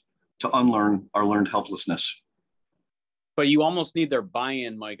learned to unlearn our learned helplessness. But you almost need their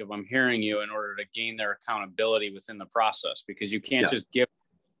buy-in, Mike, if I'm hearing you, in order to gain their accountability within the process, because you can't just give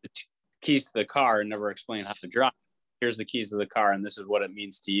the keys to the car and never explain how to drive. Here's the keys to the car, and this is what it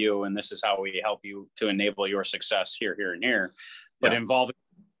means to you, and this is how we help you to enable your success here, here, and here. But involving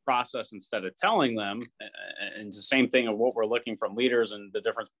the process instead of telling them, and it's the same thing of what we're looking from leaders and the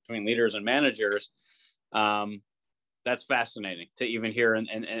difference between leaders and managers. That's fascinating to even hear, and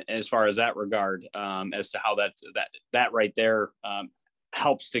as far as that regard, as to how that right there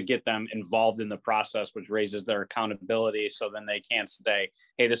helps to get them involved in the process, which raises their accountability. So then they can't say,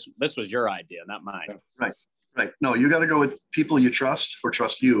 "Hey, this was your idea, not mine." Right. Right. No, you got to go with people you trust or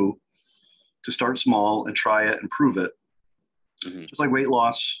trust you to start small and try it and prove it. Mm-hmm. Just like weight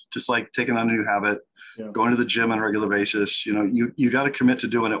loss, just like taking on a new habit, going to the gym on a regular basis. You know, you got to commit to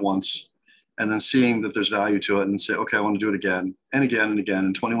doing it once and then seeing that there's value to it and say, okay, I want to do it again and again and again.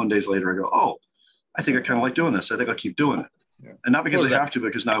 And 21 days later, I go, oh, I think I kind of like doing this. I think I'll keep doing it. Yeah. And not because I have to,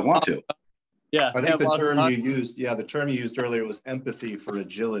 because now I want to. Yeah. I think the term you used, the term you used earlier was empathy for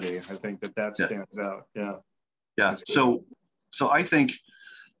agility. I think that stands out. Yeah. Yeah. So I think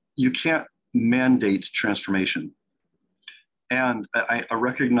you can't mandate transformation. And I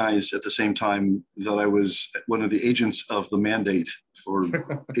recognize at the same time that I was one of the agents of the mandate for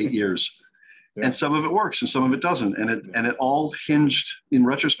 8 years. Yeah. And some of it works and some of it doesn't. And it all hinged, in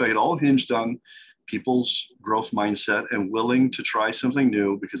retrospect, it all hinged on people's growth mindset and willing to try something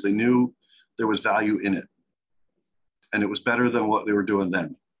new because they knew there was value in it. And it was better than what they were doing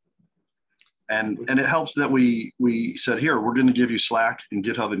then. And it helps that we said, here, we're going to give you Slack and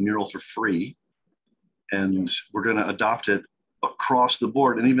GitHub and Mural for free. And we're going to adopt it across the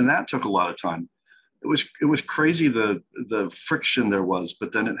board. And even that took a lot of time. It was crazy the friction there was,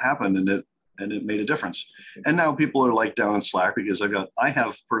 but then it happened and it made a difference. And now people are like down in Slack because I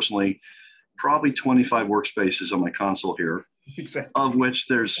have personally probably 25 workspaces on my console here, exactly. Of which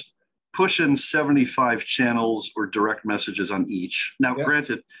there's pushing 75 channels or direct messages on each. Now,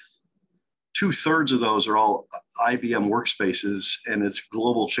 granted, 2/3 of those are all IBM workspaces and it's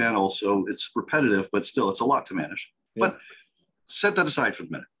global channels. So it's repetitive, but still it's a lot to manage. Yeah. But set that aside for a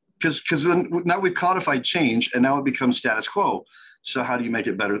minute because then now we've codified change and now it becomes status quo. So how do you make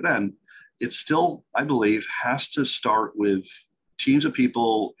it better then? It still, I believe, has to start with teams of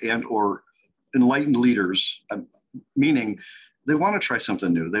people and or enlightened leaders, meaning they want to try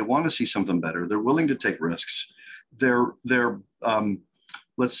something new. They want to see something better. They're willing to take risks. They're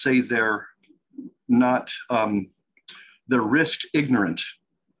let's say they're not, they're risk ignorant,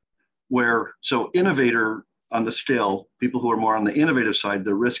 so innovator on the scale, people who are more on the innovative side,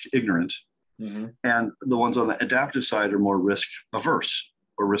 they're risk ignorant. Mm-hmm. And the ones on the adaptive side are more risk averse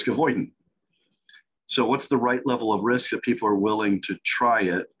or risk avoidant. So what's the right level of risk that people are willing to try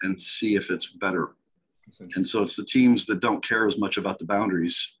it and see if it's better? And so it's the teams that don't care as much about the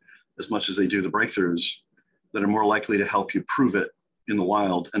boundaries as much as they do the breakthroughs that are more likely to help you prove it in the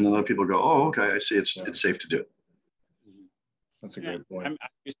wild. And then other people go, oh, okay, I see it's safe to do. That's a great point. I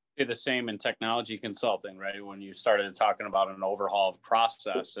used to say the same in technology consulting, right? When you started talking about an overhaul of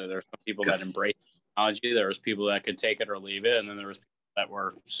process, so there's some people that embrace technology. There was people that could take it or leave it. And then there was people that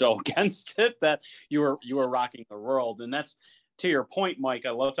were so against it that you were rocking the world. And that's, to your point, Mike,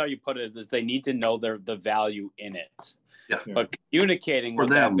 I loved how you put it, is they need to know the value in it. Yeah. But communicating what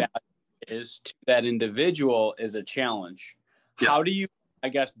that value is to that individual is a challenge. Yeah. How do you, I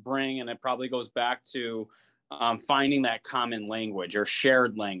guess, bring, and it probably goes back to finding that common language or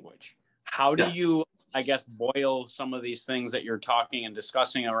shared language. How do you, I guess, boil some of these things that you're talking and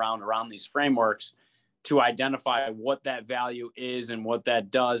discussing around these frameworks to identify what that value is and what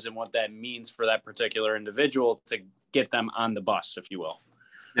that does and what that means for that particular individual to get them on the bus, if you will?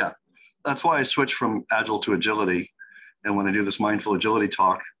 Yeah, that's why I switched from agile to agility. And when I do this mindful agility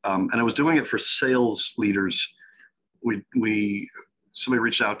talk, and I was doing it for sales leaders, somebody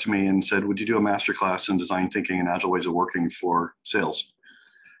reached out to me and said, would you do a masterclass in design thinking and agile ways of working for sales?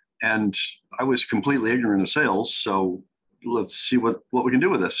 And I was completely ignorant of sales. So let's see what we can do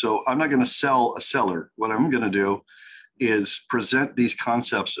with this. So I'm not going to sell a seller. What I'm going to do is present these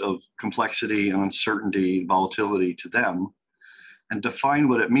concepts of complexity and uncertainty, volatility to them and define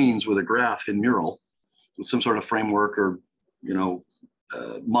what it means with a graph in Mural with some sort of framework or,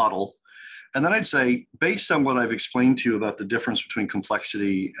 model. And then I'd say, based on what I've explained to you about the difference between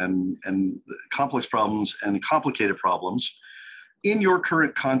complexity and complex problems and complicated problems, in your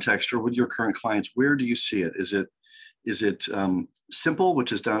current context or with your current clients, where do you see it? Is it simple,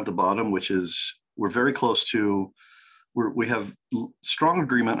 which is down at the bottom, which is we're very close to, we have strong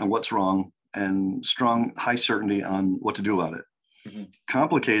agreement on what's wrong and strong high certainty on what to do about it. Mm-hmm.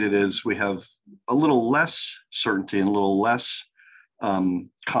 Complicated is we have a little less certainty and a little less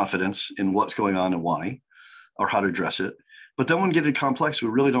confidence in what's going on and why, or how to address it. But then when we get into complex, we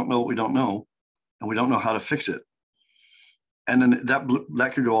really don't know what we don't know, and we don't know how to fix it. And then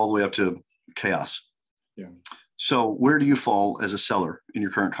that could go all the way up to chaos. Yeah. So where do you fall as a seller in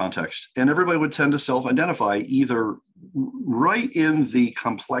your current context? And everybody would tend to self-identify either right in the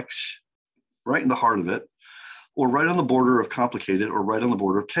complex, right in the heart of it, or right on the border of complicated, or right on the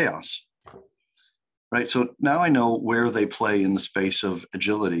border of chaos. Right. So now I know where they play in the space of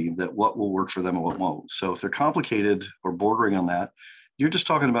agility, that what will work for them and what won't. So if they're complicated or bordering on that, you're just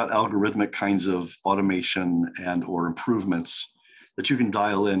talking about algorithmic kinds of automation and or improvements that you can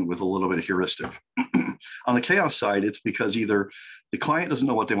dial in with a little bit of heuristic. On the chaos side, it's because either the client doesn't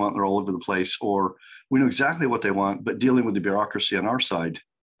know what they want, they're all over the place, or we know exactly what they want, but dealing with the bureaucracy on our side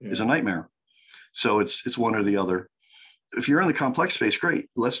is a nightmare. So it's one or the other. If you're in the complex space, great.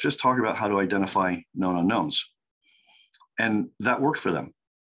 Let's just talk about how to identify known unknowns. And that worked for them.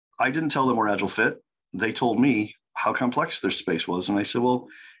 I didn't tell them we're Agile Fit. They told me how complex their space was. And I said, well,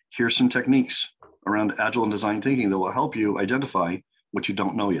 here's some techniques around Agile and design thinking that will help you identify what you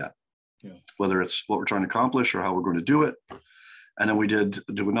don't know yet, whether it's what we're trying to accomplish or how we're going to do it. And then we do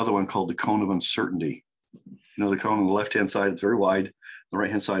another one called the cone of uncertainty. You know, the cone on the left-hand side, it's very wide. The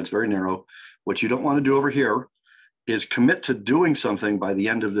right-hand side is very narrow. What you don't want to do over here is commit to doing something by the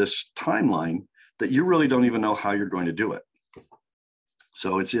end of this timeline that you really don't even know how you're going to do it.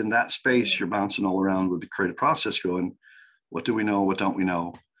 So it's in that space, you're bouncing all around with the creative process going, what do we know? What don't we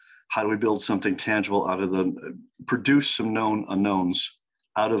know? How do we build something tangible out of produce some known unknowns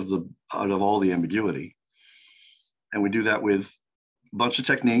out of all the ambiguity? And we do that with a bunch of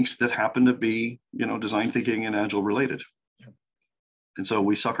techniques that happen to be, you know, design thinking and Agile related. And so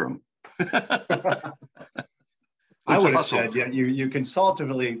we sucker them. I would have said, you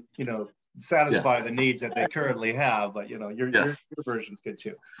consultatively, you know, satisfy the needs that they currently have, but you know, your version's good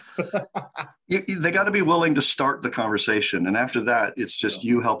too. They got to be willing to start the conversation, and after that, it's just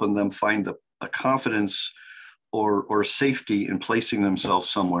you helping them find a confidence or safety in placing themselves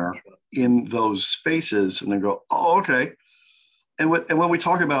somewhere in those spaces, and then go, oh, okay. And when we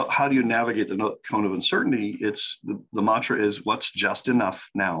talk about how do you navigate the cone of uncertainty, it's the mantra is what's just enough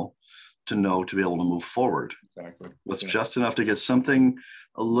now to know to be able to move forward. Exactly. What's just enough to get something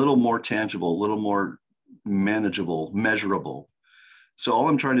a little more tangible, a little more manageable, measurable. So all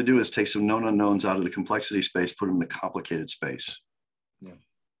I'm trying to do is take some known unknowns out of the complexity space, put them in the complicated space. Yeah.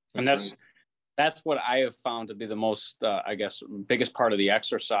 And that's what I have found to be the most, I guess, biggest part of the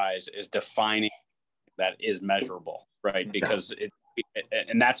exercise is defining that is measurable, right? Because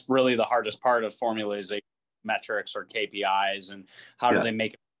and that's really the hardest part of formalization metrics or KPIs, and how do they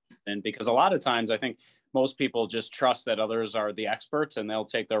make it? And because a lot of times I think most people just trust that others are the experts and they'll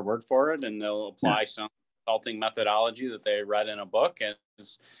take their word for it and they'll apply some consulting methodology that they read in a book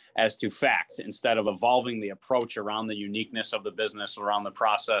as to fact, instead of evolving the approach around the uniqueness of the business, around the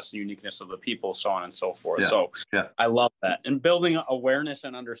process, the uniqueness of the people, so on and so forth. I love that. And building awareness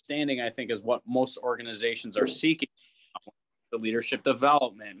and understanding, I think, is what most organizations are seeking. The leadership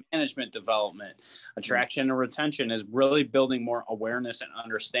development, management development, attraction and retention is really building more awareness and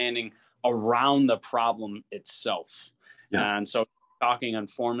understanding around the problem itself. And so talking and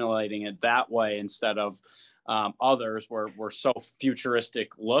formulating it that way instead of others where we're so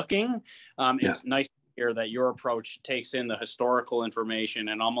futuristic looking. It's nice to hear that your approach takes in the historical information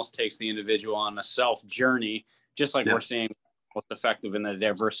and almost takes the individual on a self journey, just like we're seeing what's effective in the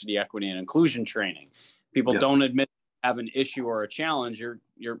diversity, equity, and inclusion training. People don't admit have an issue or a challenge,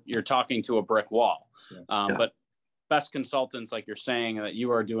 you're talking to a brick wall. But best consultants, like you're saying, that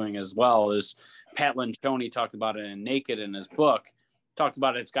you are doing as well, is Pat Lencioni talked about it in Naked in his book, talked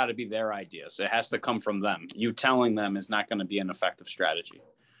about it's got to be their ideas. It has to come from them. You telling them is not going to be an effective strategy.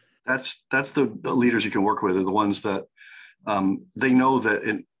 That's the leaders you can work with are the ones that they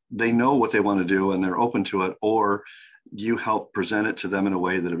know what they want to do and they're open to it, or you help present it to them in a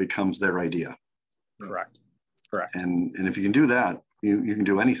way that it becomes their idea. Correct. And if you can do that, you can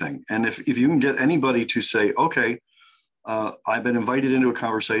do anything. And if you can get anybody to say, okay, I've been invited into a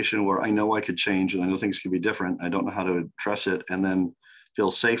conversation where I know I could change and I know things could be different. I don't know how to address it, and then feel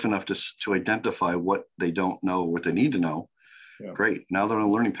safe enough to identify what they don't know, what they need to know. Great. Now they're on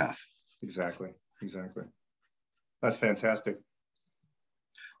a learning path. Exactly. That's fantastic.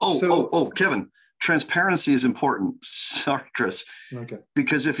 Kevin, transparency is important. Sorry, Chris. Okay.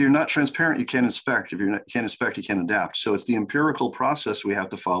 Because if you're not transparent, you can't inspect. If you can't inspect, you can't adapt. So it's the empirical process we have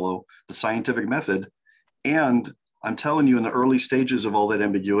to follow, the scientific method. And I'm telling you, in the early stages of all that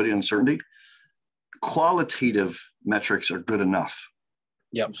ambiguity and uncertainty, qualitative metrics are good enough.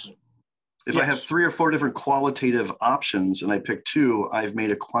 If I have 3 or 4 different qualitative options and I pick 2, I've made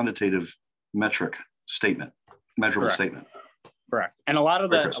a quantitative metric statement, measurable statement. Correct. And a lot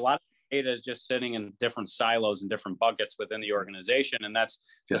of data is just sitting in different silos and different buckets within the organization. And that's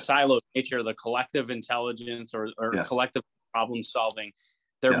the silo nature, the collective intelligence or collective problem solving.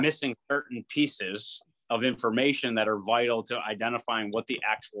 They're missing certain pieces of information that are vital to identifying what the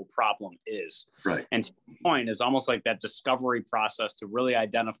actual problem is. Right. And to your point is almost like that discovery process to really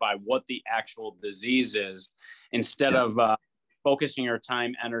identify what the actual disease is, instead of focusing your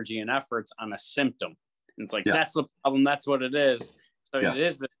time, energy, and efforts on a symptom. And it's like, that's the problem. That's what it is. So it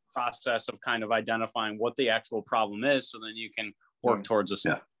is the process of kind of identifying what the actual problem is, so then you can work towards a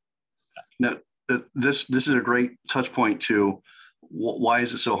solution. Now, this is a great touch point to why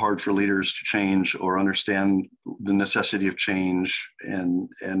is it so hard for leaders to change or understand the necessity of change, and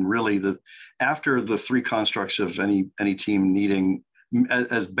really after the three constructs of any team needing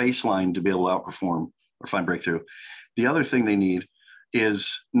as baseline to be able to outperform or find breakthrough. The other thing they need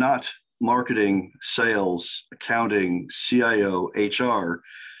is not marketing, sales, accounting, CIO, HR.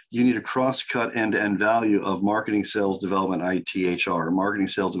 You need a cross-cut end-to-end value of marketing, sales, development, IT, HR, marketing,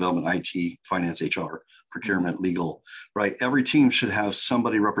 sales, development, IT, finance, HR, procurement, legal, right? Every team should have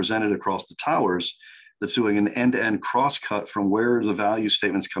somebody represented across the towers that's doing an end-to-end cross-cut from where the value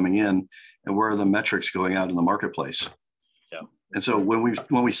statement's coming in and where are the metrics going out in the marketplace. Yeah. And so when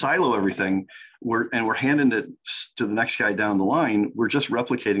we silo everything, we're handing it to the next guy down the line, we're just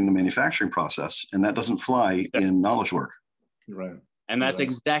replicating the manufacturing process, and that doesn't fly in knowledge work. Right. And that's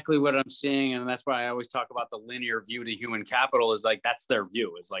exactly what I'm seeing. And that's why I always talk about the linear view to human capital, is like, that's their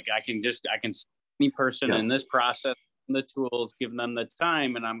view. It's like, I can see any person in this process, the tools, give them the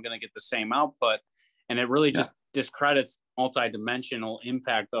time, and I'm going to get the same output. And it really just discredits the multidimensional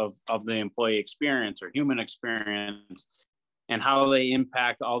impact of the employee experience or human experience, and how they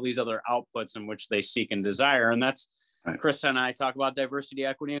impact all these other outputs in which they seek and desire. And that's, Chris and I talk about diversity,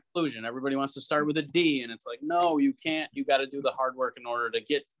 equity, and inclusion. Everybody wants to start with a D, and it's like, no, you can't. You got to do the hard work in order to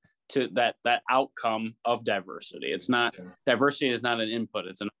get to that outcome of diversity. It's not, diversity is not an input,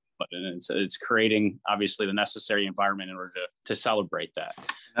 it's an output, and it's creating obviously the necessary environment in order to celebrate that.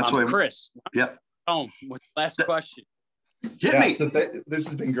 That's why, Chris. With the last question. Hit me. So this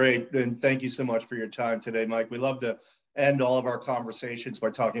has been great, and thank you so much for your time today, Mike. We love to end all of our conversations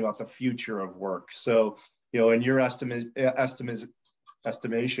by talking about the future of work. So, in your estimation,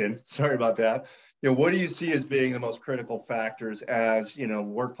 sorry about that, what do you see as being the most critical factors as,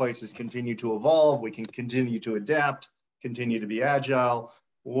 workplaces continue to evolve, we can continue to adapt, continue to be agile?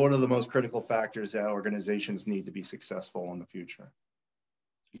 What are the most critical factors that organizations need to be successful in the future?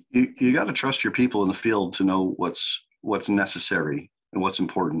 You got to trust your people in the field to know what's necessary and what's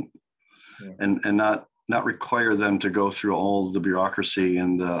important, and not require them to go through all the bureaucracy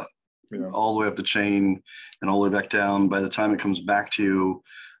and all the way up the chain and all the way back down. By the time it comes back to you,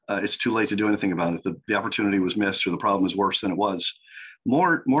 it's too late to do anything about it. The opportunity was missed, or the problem is worse than it was.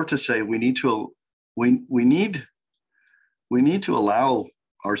 More to say, we need to allow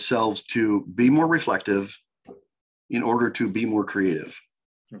ourselves to be more reflective in order to be more creative.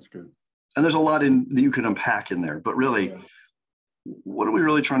 That's good. And there's a lot that you can unpack in there, but really, what are we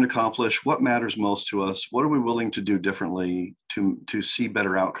really trying to accomplish? What matters most to us? What are we willing to do differently to see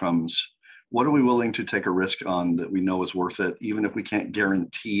better outcomes? What are we willing to take a risk on that we know is worth it, even if we can't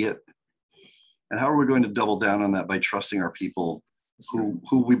guarantee it? And how are we going to double down on that by trusting our people who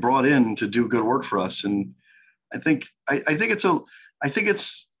we brought in to do good work for us? And I think I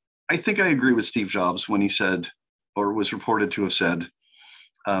agree with Steve Jobs when he said, or was reported to have said,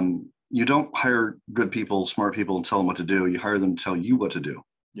 you don't hire good people, smart people, and tell them what to do. You hire them to tell you what to do.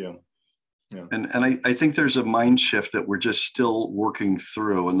 Yeah. And I think there's a mind shift that we're just still working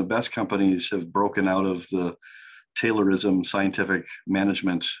through. And the best companies have broken out of the Taylorism scientific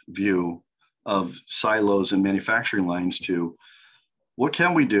management view of silos and manufacturing lines to what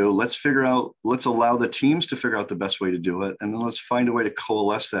can we do? Let's allow the teams to figure out the best way to do it. And then let's find a way to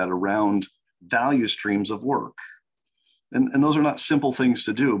coalesce that around value streams of work. And those are not simple things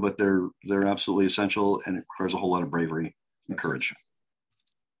to do, but they're absolutely essential, and it requires a whole lot of bravery and courage.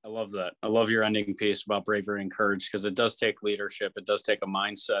 I love that. I love your ending piece about bravery and courage, because it does take leadership. It does take a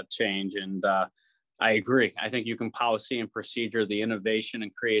mindset change. And I agree. I think you can policy and procedure the innovation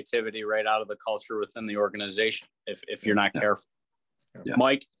and creativity right out of the culture within the organization if you're not careful. Yeah.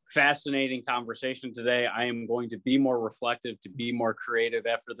 Mike, fascinating conversation today. I am going to be more reflective, to be more creative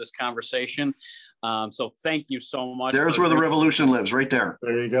after this conversation. So thank you so much. There's where the revolution lives, right there.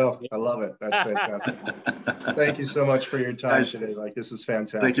 There you go. I love it. That's fantastic. Thank you so much for your time today. This is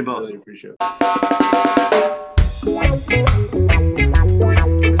fantastic. Thank you both. Really appreciate it.